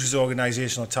 it's Bruce's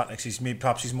organisational tactics.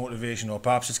 Perhaps his motivation, or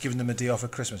perhaps it's giving them a day off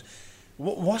at Christmas.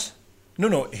 What?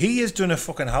 No, he has done a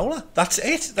fucking howler. That's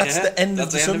it. That's the end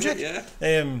of the subject.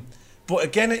 But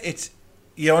again,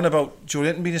 you're on about Joe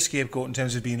Linton being a scapegoat in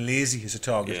terms of being lazy as a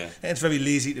target. Yeah. And it's very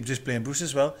lazy to just blame Bruce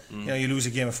as well. You lose a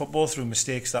game of football through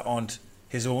mistakes that aren't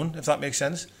his own, if that makes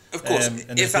sense. Of course,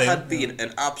 if it had been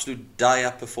an absolute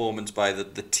dire performance by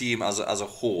the team as a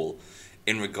whole,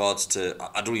 in regards to,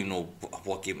 I don't even know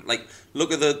what game. Like,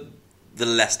 look at the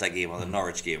Leicester game or the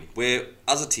Norwich game, where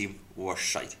as a team were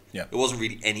shite. Yeah. It wasn't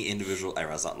really any individual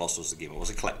errors that lost us the game. It was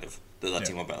a collective. That Yeah.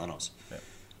 team were better than us. Yeah.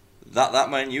 That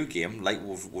Man U game, like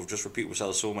we've just repeated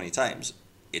ourselves so many times,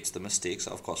 it's the mistakes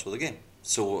that have cost us the game.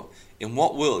 So, in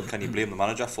what world can you blame the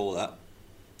manager for that?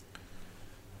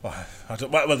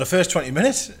 Well, the first 20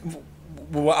 minutes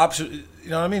were absolutely, you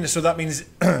know what I mean? So that means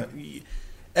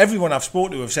everyone I've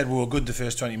spoken to have said we were good the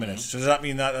first 20 minutes. So does that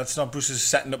mean that that's not Bruce's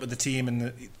setting up with the team? And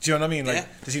do you know what I mean? Like, Yeah.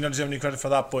 does he not deserve any credit for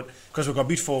that? But because we got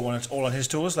beat 4-1, it's all on his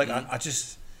toes. Like, I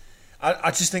just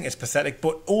think it's pathetic.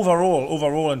 But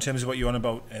overall, in terms of what you're on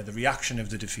about, the reaction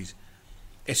of the defeat,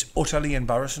 it's utterly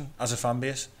embarrassing as a fan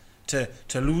base to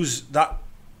lose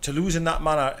in that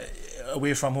manner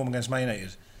away from home against Man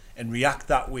United and react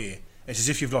that way. It's as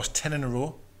if you've lost 10 in a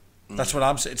row. That's what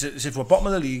I'm saying. It's as if we're bottom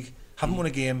of the league, haven't won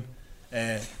a game.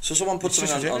 So someone put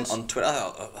something on Twitter,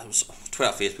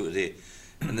 Facebook today,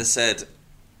 and they said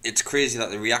it's crazy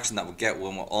that the reaction that we get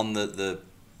when we're on the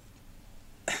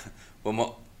when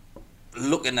we're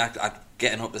looking at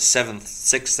getting up to 6th,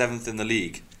 7th in the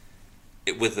league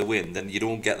with the win, then you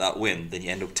don't get that win, then you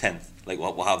end up 10th, like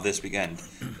what we'll have this weekend.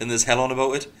 And there's hell on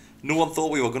about it. No one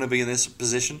thought we were going to be in this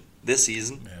position this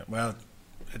season. Yeah, well,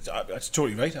 it's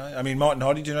totally right. I mean, Martin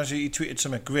Hardy, you know, he tweeted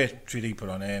something great tweet he put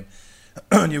on.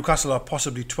 Newcastle are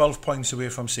possibly 12 points away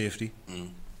from safety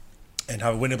and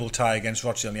have a winnable tie against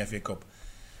Rochdale in the FA Cup.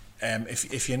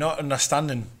 If you're not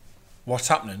understanding what's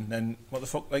happening, then what the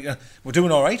fuck? Like, we're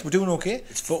doing all right, we're doing okay.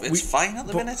 It's fine at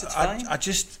the minute. It's fine.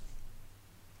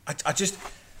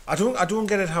 I don't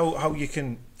get it how you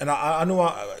can, and I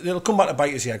know it'll come back to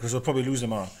bite us here because we'll probably lose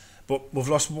tomorrow. But we've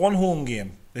lost one home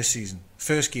game this season,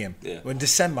 first game. Yeah. We're in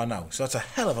December now, so that's a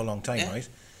hell of a long time, Yeah. right?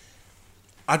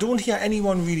 I don't hear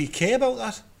anyone really care about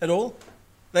that at all.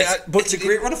 Like, it's a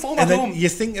great run of form at then home. You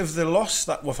think of the loss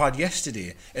that we've had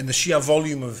yesterday and the sheer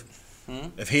volume of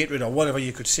hatred or whatever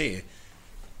you could say.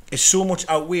 It's so much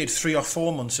outweighed 3 or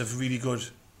 4 months of really good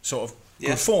sort of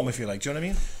good form, if you like. Do you know what I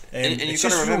mean? And you've it's got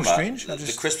to just remember, so strange.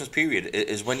 the Christmas period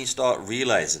is when you start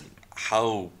realising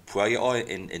how poor you are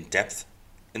in depth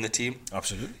in the team.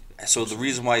 Absolutely. So the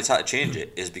reason why it's had to change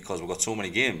it is because we've got so many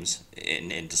games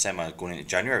in December going into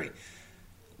January.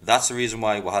 That's the reason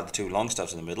why we had the 2 long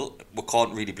staffs in the middle. We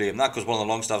can't really blame that because one of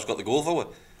the long staffs got the goal for it.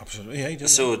 Absolutely, yeah, he did.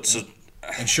 So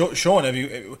and Sean, have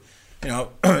you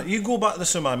know, you go back to the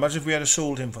summer. Imagine if we had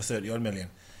sold him for 30 odd million.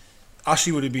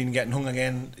 Ashley would have been getting hung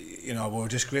again. You know, we're a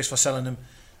disgrace for selling him.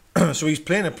 So he's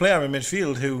playing a player in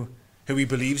midfield who he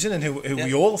believes in and who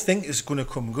we all think is going to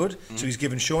come good. So he's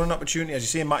given Sean an opportunity. As you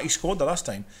say, Matty scored the last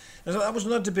time. That was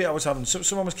another debate I was having.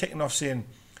 Someone was kicking off saying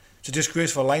it's a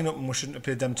disgraceful lineup and we shouldn't have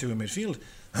played them 2 in midfield.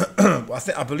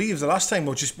 I believe the last time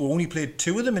we only played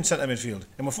 2 of them in centre midfield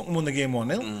and we fucking won the game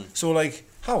 1-0. So like,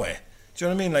 how? Do you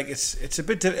know what I mean? Like it's a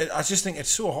bit. I just think it's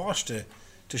so harsh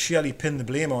to sheerly pin the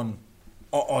blame on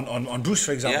Bruce,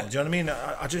 for example. Yeah. Do you know what I mean?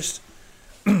 I just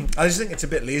think it's a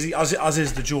bit lazy, as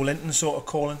is the Joe Linton sort of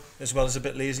calling as well as a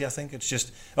bit lazy. I think it's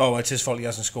just it's his fault he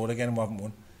hasn't scored again and we haven't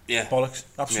won. Yeah, bollocks,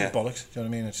 absolute bollocks. Do you know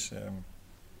what I mean? It's.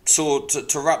 So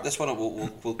to wrap this one up, we'll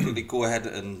quickly go ahead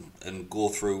and go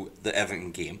through the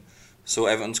Everton game. So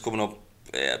Everton's coming up.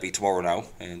 It'll be tomorrow now,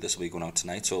 and this will be going out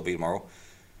tonight, so it'll be tomorrow.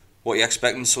 What are you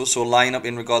expecting? So line up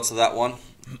in regards to that one.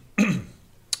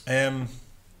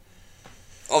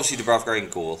 Obviously, Dubravka in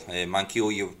goal.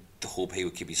 Manquillo, you hope he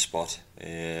would keep his spot.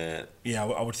 Yeah,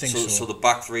 I would think so. So the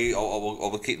back three, I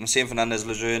will keep them same: Fernandes,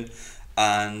 Lejeune,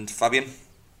 and Fabian.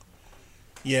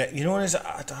 Yeah, you know what it is?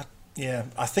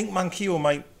 I think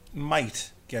Manquillo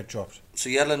might get dropped. So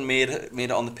Yedlin made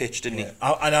it on the pitch, didn't he?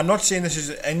 And I'm not saying this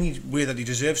is any way that he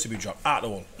deserves to be dropped at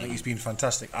all. I think he's been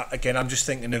fantastic. Again, I'm just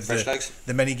thinking of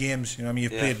the many games. You know, I mean,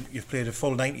 you've played a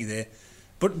full 90 there.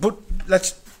 But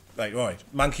let's all right.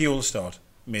 Manquillo will start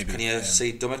maybe. Can you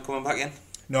see Dummett coming back in?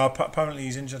 No, apparently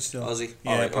he's injured still. Oh, is he?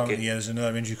 Yeah, right, apparently okay. there's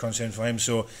another injury concern for him.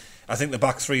 So I think the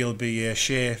back three will be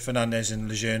Shea, Fernandes, and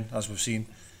Lejeune, as we've seen.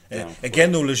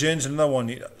 Again, though, Lejeune's another one.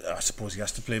 I suppose he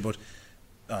has to play, but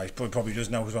he probably does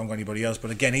now because we haven't got anybody else.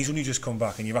 But again, he's only just come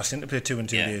back, and you've asked him to play 2 in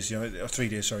 2 days, or 3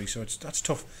 days. Sorry, so that's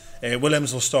tough.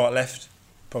 Williams will start left,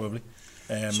 probably.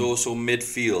 So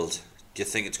midfield. Do you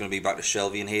think it's going to be back to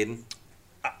Shelvey and Hayden?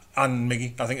 And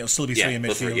Miggy. I think it'll still be 3 in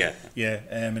midfield. Yeah.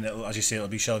 And as you say, it'll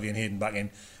be Shelvey and Hayden back in,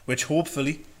 which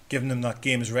hopefully, giving them that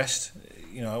game's rest,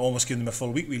 almost giving them a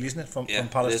full week, really, isn't it? From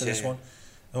Palace to this one.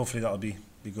 Hopefully that'll be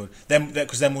good.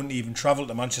 Because them wouldn't even travel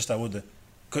to Manchester, would they?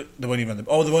 They weren't even on the.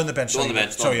 Oh, they were on the bench. Sorry,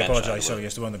 I apologise. Sorry,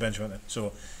 yes, they were on the bench, weren't they?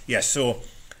 So yes, so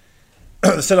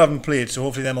they still haven't played. So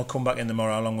hopefully them will come back in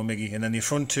tomorrow along with Miggy, and then the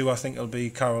front 2, I think it'll be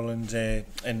Carroll and Joe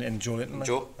Linton.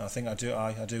 Joe, I think I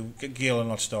do. Gail will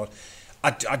not start.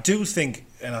 I do think,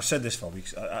 and I've said this for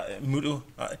weeks, Muto,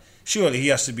 surely he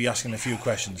has to be asking a few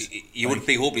questions. You would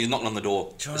be hoping he's knocking on the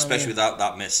door, especially with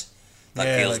that miss that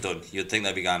Gale's done. You'd think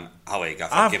they'd be going, how are you,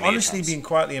 Gaffer? I've honestly been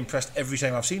quietly impressed every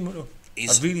time I've seen Muto. I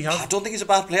really have. I don't think he's a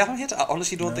bad player, mate. I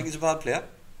honestly don't think he's a bad player.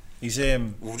 He's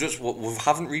we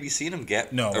haven't really seen him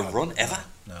get a run ever.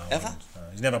 No, ever.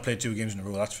 He's never played 2 games in a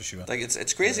row, that's for sure. Like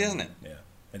it's crazy, isn't it? Yeah.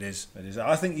 It is.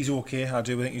 I think he's okay. I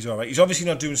do think he's all right. He's obviously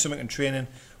not doing something in training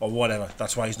or whatever.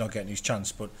 That's why he's not getting his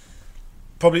chance. But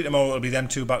probably tomorrow it'll be them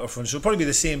 2 back up front. So it'll probably be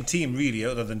the same team, really,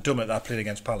 other than Dummett that played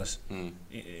against Palace.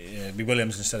 It'll be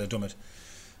Williams instead of Dummett.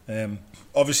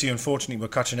 Obviously, unfortunately, we're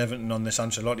catching Everton on this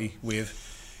Ancelotti wave,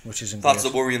 which isn't That's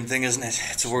great. the worrying thing, isn't it?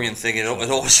 It's a worrying thing. It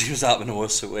always seems to happen to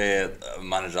us where a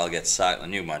manager will get sacked, a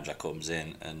new manager comes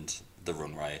in, and the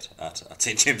run riot at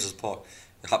St James's Park.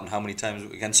 It happened how many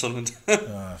times against Sunderland?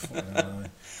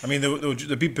 I mean,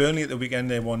 they beat Burnley at the weekend.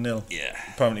 They 1-0. Yeah.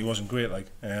 Apparently, it wasn't great.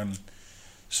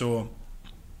 So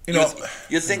you know,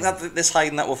 you'd think that this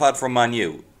hiding that we've had from Man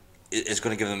U is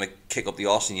going to give them a kick up the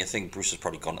arse, and you think Bruce has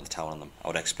probably gone to the town on them. I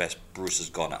would expect Bruce has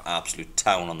gone to absolute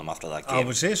town on them after that game. I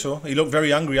would say so. He looked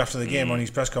very angry after the game on his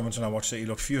press conference, and I watched it. He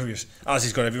looked furious, as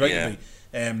he's got every right to be.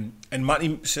 And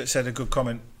Matty said a good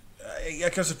comment. I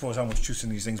can suppose how much truth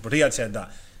in these things, but he had said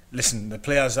that, listen, the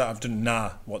players that have done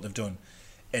what they've done,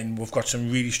 and we've got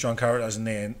some really strong characters in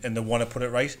there, and they want to put it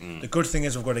right. The good thing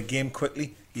is we've got a game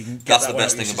quickly. You can get That's that the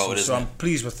best thing about it, isn't it? So I'm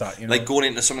pleased with that. You know? Like going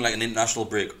into something like an international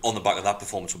break on the back of that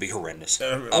performance would be horrendous.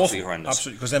 Absolutely horrendous.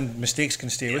 Absolutely, because then mistakes can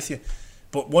stay with you.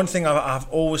 But one thing I've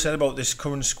always said about this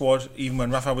current squad, even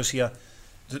when Rafa was here,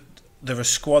 they're a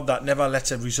squad that never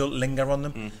lets a result linger on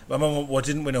them. I remember we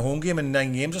didn't win a home game in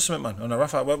 9 games or something, man. On a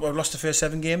Rafa, we lost the first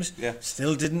 7 games. Yeah.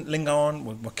 Still didn't linger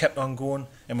on. We kept on going,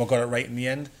 and we got it right in the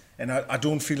end. And I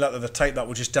don't feel like they're the type that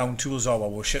were just down tools or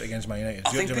we're shit against Man United.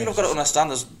 I think people have got to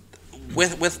understand is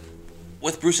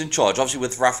with Bruce in charge, obviously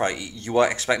with Rafa, you are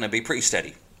expecting to be pretty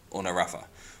steady under Rafa.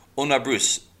 Under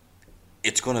Bruce,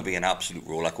 it's going to be an absolute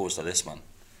roller coaster, this man.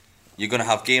 You're going to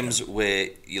have games where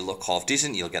you look half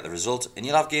decent, you'll get the result, and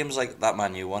you'll have games like that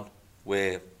Man U one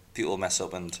where people mess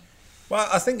up and. Well,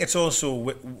 I think it's also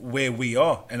where we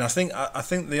are, and I think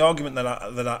the argument that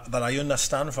I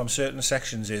understand from certain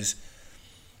sections is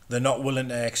they're not willing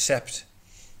to accept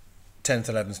 10th,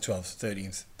 11th, 12th,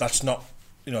 13th. That's not,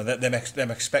 you know,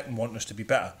 them expecting wanting us to be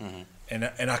better,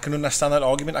 and I can understand that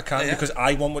argument. I can because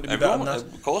I want it to be better than that.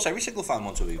 Of course, every single fan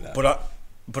wants to be better.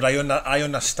 But I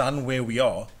understand where we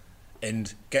are.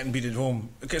 And getting beat at home,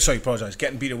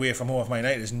 getting beat away from home of Man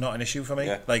United is not an issue for me.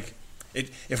 Yeah. Like,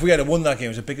 if we had won that game, it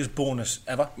was the biggest bonus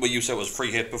ever. Well, you said it was a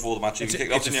free hit before the match even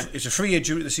kicked off, didn't you? It's a free hit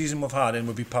due to the season we've had, and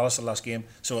we beat Palace the last game.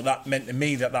 So that meant to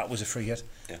me that was a free hit.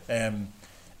 Yeah. And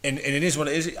it is what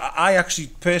it is. I actually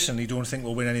personally don't think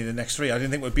we'll win any of the next 3. I didn't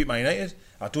think we'd beat Man United.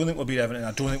 I don't think we'll beat Everton.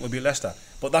 I don't think we'll beat Leicester.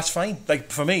 But that's fine. Like,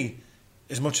 for me,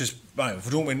 as much as if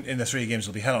we don't win in the 3 games,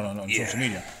 it'll be hell on social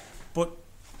media. But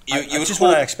it's just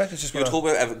what I expect. It's just you'd hope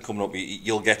Everton coming up,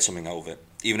 you'll get something out of it,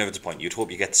 even if it's a point. You'd hope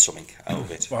you get something out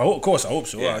of it. Well, of course, I hope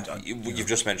so. Yeah. You've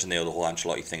just mentioned there the whole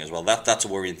Ancelotti thing as well. That's a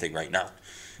worrying thing right now.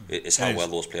 It's how well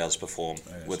those players perform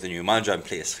with the new manager in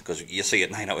place, because you see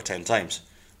it 9 out of 10 times,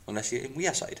 unless you're in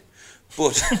Weir side.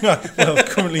 But well,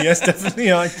 currently, yes, definitely.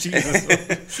 Jesus.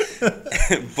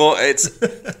 But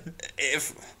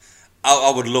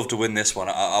I would love to win this one.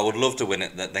 I would love to win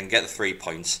it, then get the 3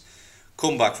 points.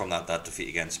 Come back from that defeat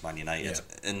against Man United,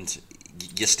 and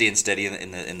you're staying steady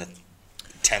in the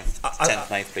 10th,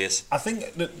 9th place. I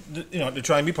think that to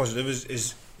try and be positive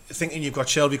is thinking you've got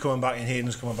Shelby coming back in,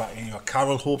 Hayden's coming back in, you've got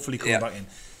Carroll hopefully coming back in.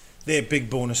 They're big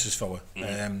bonuses for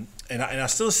her. And I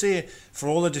still say, for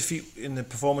all the defeat in the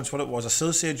performance, what it was, I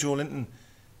still say Joe Linton,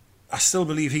 I still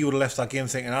believe he would have left that game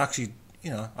thinking, actually,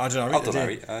 I don't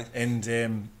know.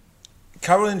 And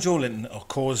Carroll and Joe Linton will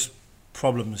cause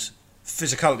problems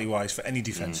physicality wise for any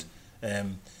defence,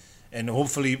 and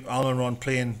hopefully Almiron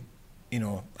playing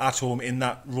at home in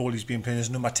that role he's been playing as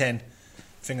number 10,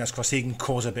 fingers crossed he can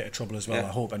cause a bit of trouble as well. I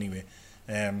hope anyway,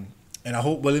 and I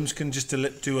hope Williams can just do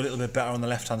a little bit better on the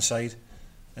left hand side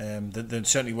than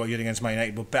certainly what he did against Man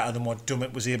United, but better than what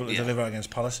Dummett was able to deliver against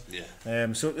Palace.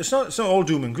 So it's not all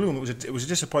doom and gloom. It was a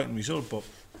disappointing result, but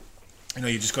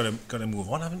you just got to move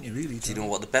on, haven't you? Really? Do you know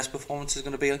what the best performance is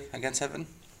going to be against Everton?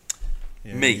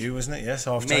 Yeah, me, you, isn't it? Yes,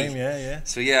 half time. Yeah.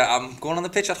 So I'm going on the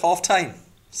pitch at half time.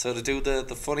 So to do the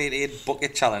 48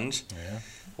 bucket challenge.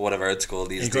 whatever it's called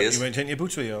these days. You went in your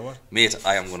boots with you or what? Mate,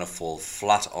 I am going to fall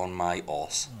flat on my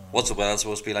arse. What's the weather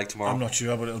supposed to be like tomorrow? I'm not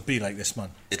sure, but it'll be like this, man.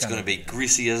 It's going to be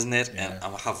greasy, isn't it? Yeah.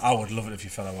 And I would love it if you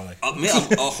fell over like. Mate, I'm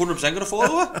 100% going to fall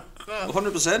over.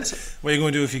 100%. What are you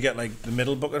going to do if you get like the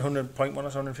middle bucket, 100-point one or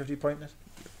 150-point?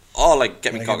 Oh, like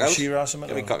get me cock out. Shearer or something?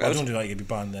 Get me cock out. I don't do that, you'd be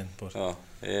banned then. But. Oh,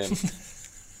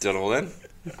 don't know then.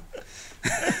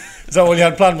 Is that all you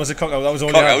had planned? Was a cock out? That was all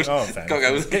Cock you out. had? Oh, fair Cock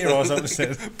enough. out. Get your arse out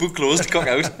instead. Boot closed, cock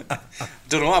out.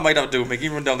 Don't know, I might have to do Mickey,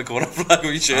 run down the corner, flag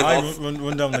with your shirt off.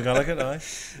 Run down the Gallagher, aye.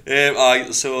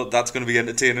 So that's going to be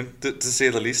entertaining, to say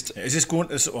the least. Is this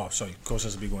going? Sorry, of course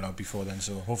this will be going out before then.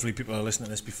 So hopefully people are listening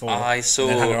to this before. Aye, so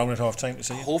and then hang around at half time to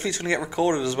see you. Hopefully it's going to get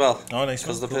recorded as well. Oh, nice.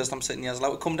 Because the person I'm sitting here is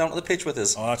allowed to come down to the pitch with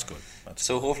us. Oh, that's good.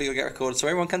 So hopefully it'll get recorded so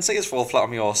everyone can see us fall flat on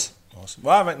my horse. Awesome.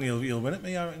 Well, I reckon you'll win it,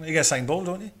 me. I reckon. You get a signed ball,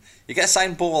 don't you? You get a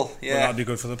signed ball, yeah. Well, that'd be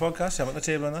good for the podcast. You have it on the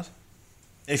table on that.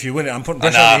 If you win it, I'm putting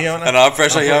pressure on you here, aren't I? I know,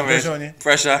 pressure here, mate. Pressure on you.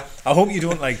 Pressure. I hope you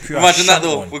don't like pure. Imagine that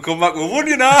though. We'll come back. We won,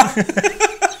 you know.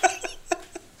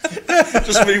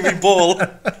 Just me, we ball.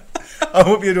 I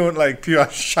hope you don't like pure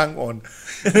shank one.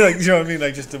 Like, you know what I mean?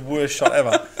 Like just the worst shot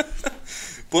ever.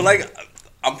 But like,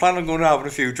 I'm planning on going and having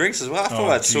a few drinks as well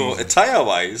afterwards. So attire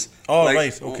wise, like,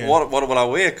 right, okay. What will I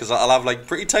wear? Because I'll have like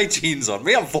pretty tight jeans on.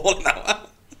 Me, I'm falling now.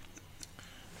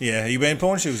 Yeah, are you wearing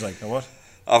porn shoes like or what?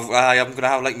 I'm going to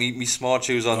have like me smart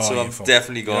shoes on, so I'm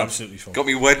definitely gone. You're absolutely fucked. Got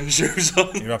me wedding shoes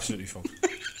on. You're absolutely fucked.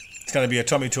 It's going to be a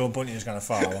Tommy Toe bunny that's going to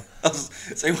fall over.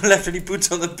 Has anyone left any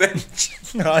boots on the bench?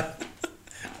 Right.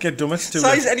 Get dumbest.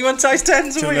 Anyone size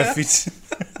 10s Two over left here? feet.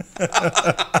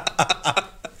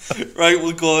 Right,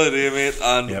 we'll call it here, mate,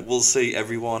 and we'll see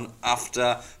everyone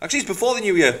after. Actually, it's before the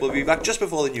New Year. We'll be back just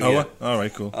before the New Year. All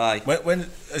right, cool. Aye. When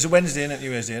is it Wednesday, innit?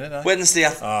 New Year's Day, innit? Wednesday.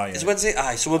 Yeah. It's Wednesday.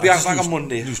 Aye, so we'll be back on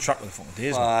Monday. Lose track of the fucking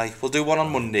days. Aye, we'll do one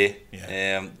on Monday.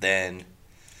 Yeah. Then.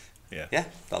 Yeah,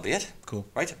 that'll be it. Cool.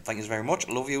 Right, thank you very much.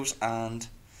 Love yous, and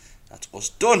that's us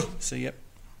done. See ya.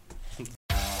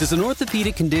 Does an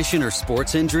orthopedic condition or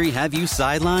sports injury have you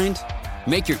sidelined?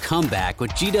 Make your comeback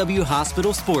with GW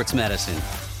Hospital Sports Medicine.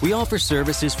 We offer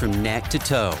services from neck to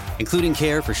toe, including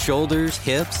care for shoulders,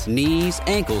 hips, knees,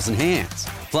 ankles, and hands.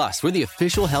 Plus, we're the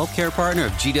official healthcare partner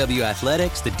of GW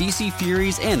Athletics, the DC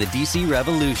Furies, and the DC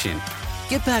Revolution.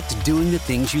 Get back to doing the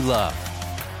things you love.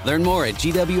 Learn more at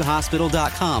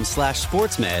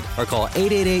gwhospital.com/sportsmed or call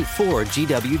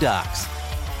 888-4GW-DOCS.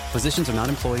 Physicians are not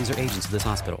employees or agents of this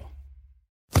hospital.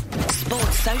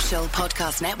 Sports Social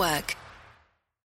Podcast Network.